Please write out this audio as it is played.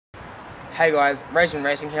Hey guys,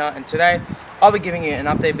 Racing here, and today I'll be giving you an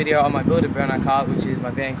update video on my build a Burnout car, which is my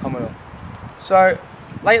Vn Commodore. So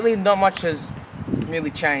lately not much has really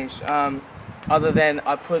changed, other than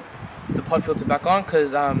I put the pod filter back on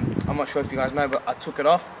because I'm not sure if you guys know, but I took it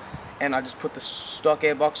off and I just put the stock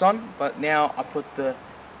airbox on, but now I put the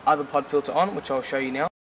other pod filter on, which I'll show you now.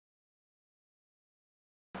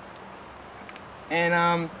 And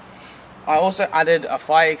I also added a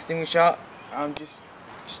fire extinguisher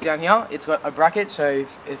just down here. It's got a bracket, so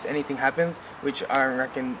if anything happens, which I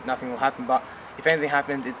reckon nothing will happen, but if anything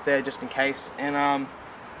happens, it's there just in case. And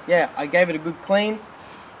yeah, I gave it a good clean.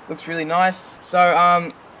 Looks really nice. So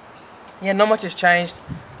yeah, not much has changed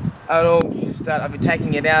at all. Just that I've been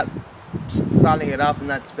taking it out, starting it up, and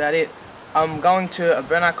that's about it. I'm going to a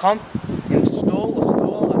Burnout comp install, I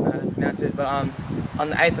don't know how to pronounce it, but on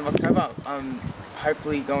the 8th of October, I'm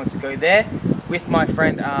hopefully going to go there with my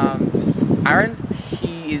friend Aaron.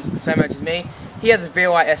 He is the same age as me. He has a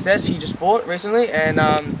VYSS he just bought recently, and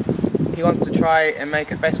he wants to try and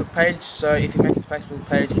make a Facebook page. So if he makes a Facebook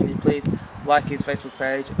page, can you please like his Facebook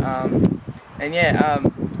page? And yeah,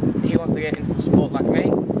 he wants to get into the sport like me,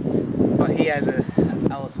 but he has a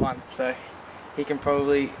LS1, so he can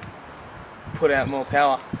probably put out more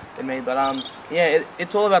power than me. But yeah,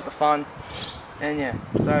 it's all about the fun. And yeah,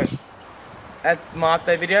 so that's my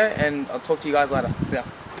update video, and I'll talk to you guys later. See ya.